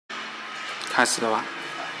开始了吧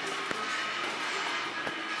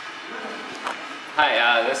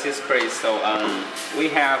Hi, this is Cris. So we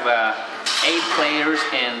have 8 players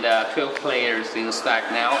and 12 players in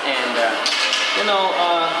stack now, and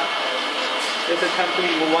it's a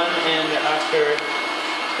complete one. And after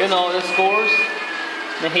the scores,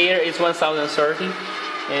 here is 1030,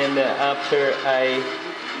 and after I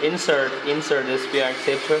insert this bill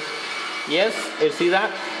acceptor, yes, you see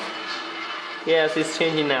that? Yes, it's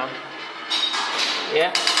changing now.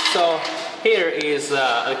 Yeah, so here is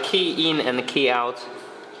a key in and a key out,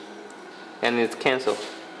 and it's cancel.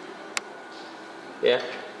 Yeah,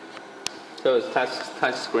 so it's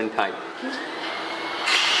touch screen type.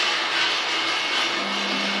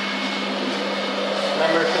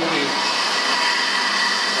 Number 20.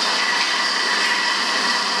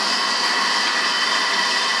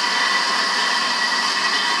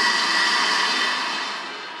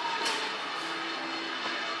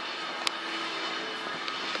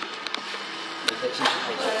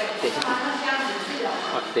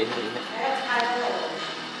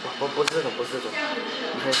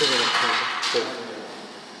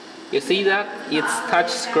 You see that? It's touch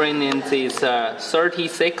screen and it's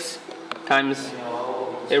 36 times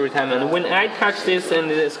every time. And when I touch this, and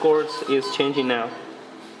the scores is changing now.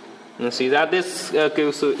 You see that this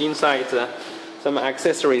goes inside some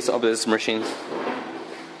accessories of this machine.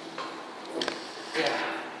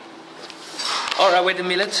 Alright, wait a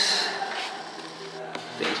minute.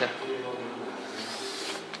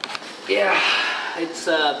 Yeah, it's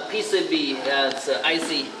a PCB, it's a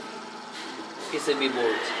IC PCB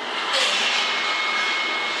board.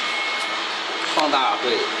 放大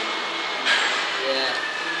对 Yeah.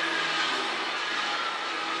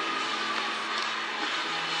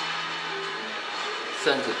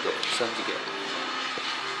 Send it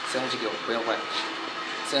go,不要关，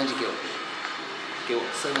摄像机给我，给我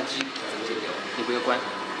摄像机给我，你不要关。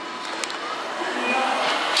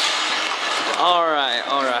Alright.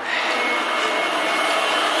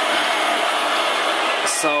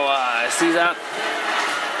 So see that?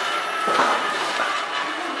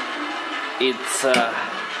 It's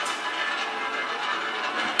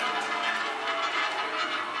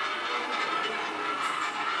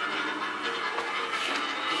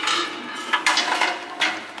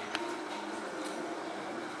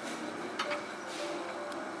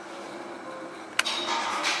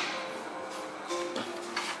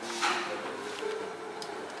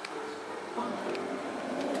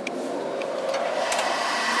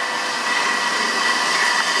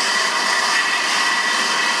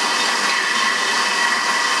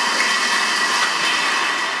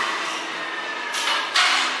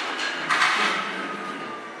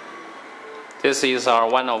This is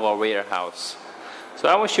one of our warehouse. So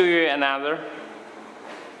I will show you another.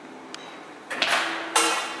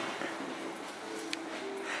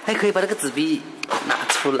 还可以把这个纸币拿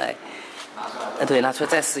出来，对，拿出来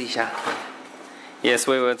再试一下。Yes,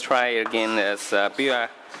 we will try again this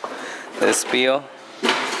bill.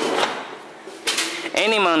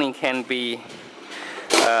 Any money can be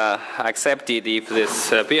accepted if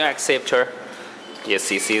this bill acceptor.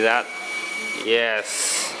 Yes, you see that?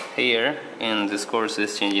 Yes. Here, and the scores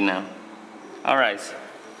is changing now. Alright.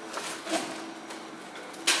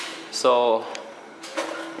 So,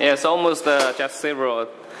 yes, almost just several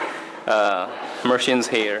machines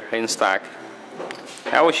here in stock.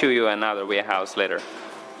 I will show you another warehouse later.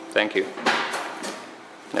 Thank you.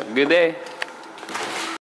 Have a good day.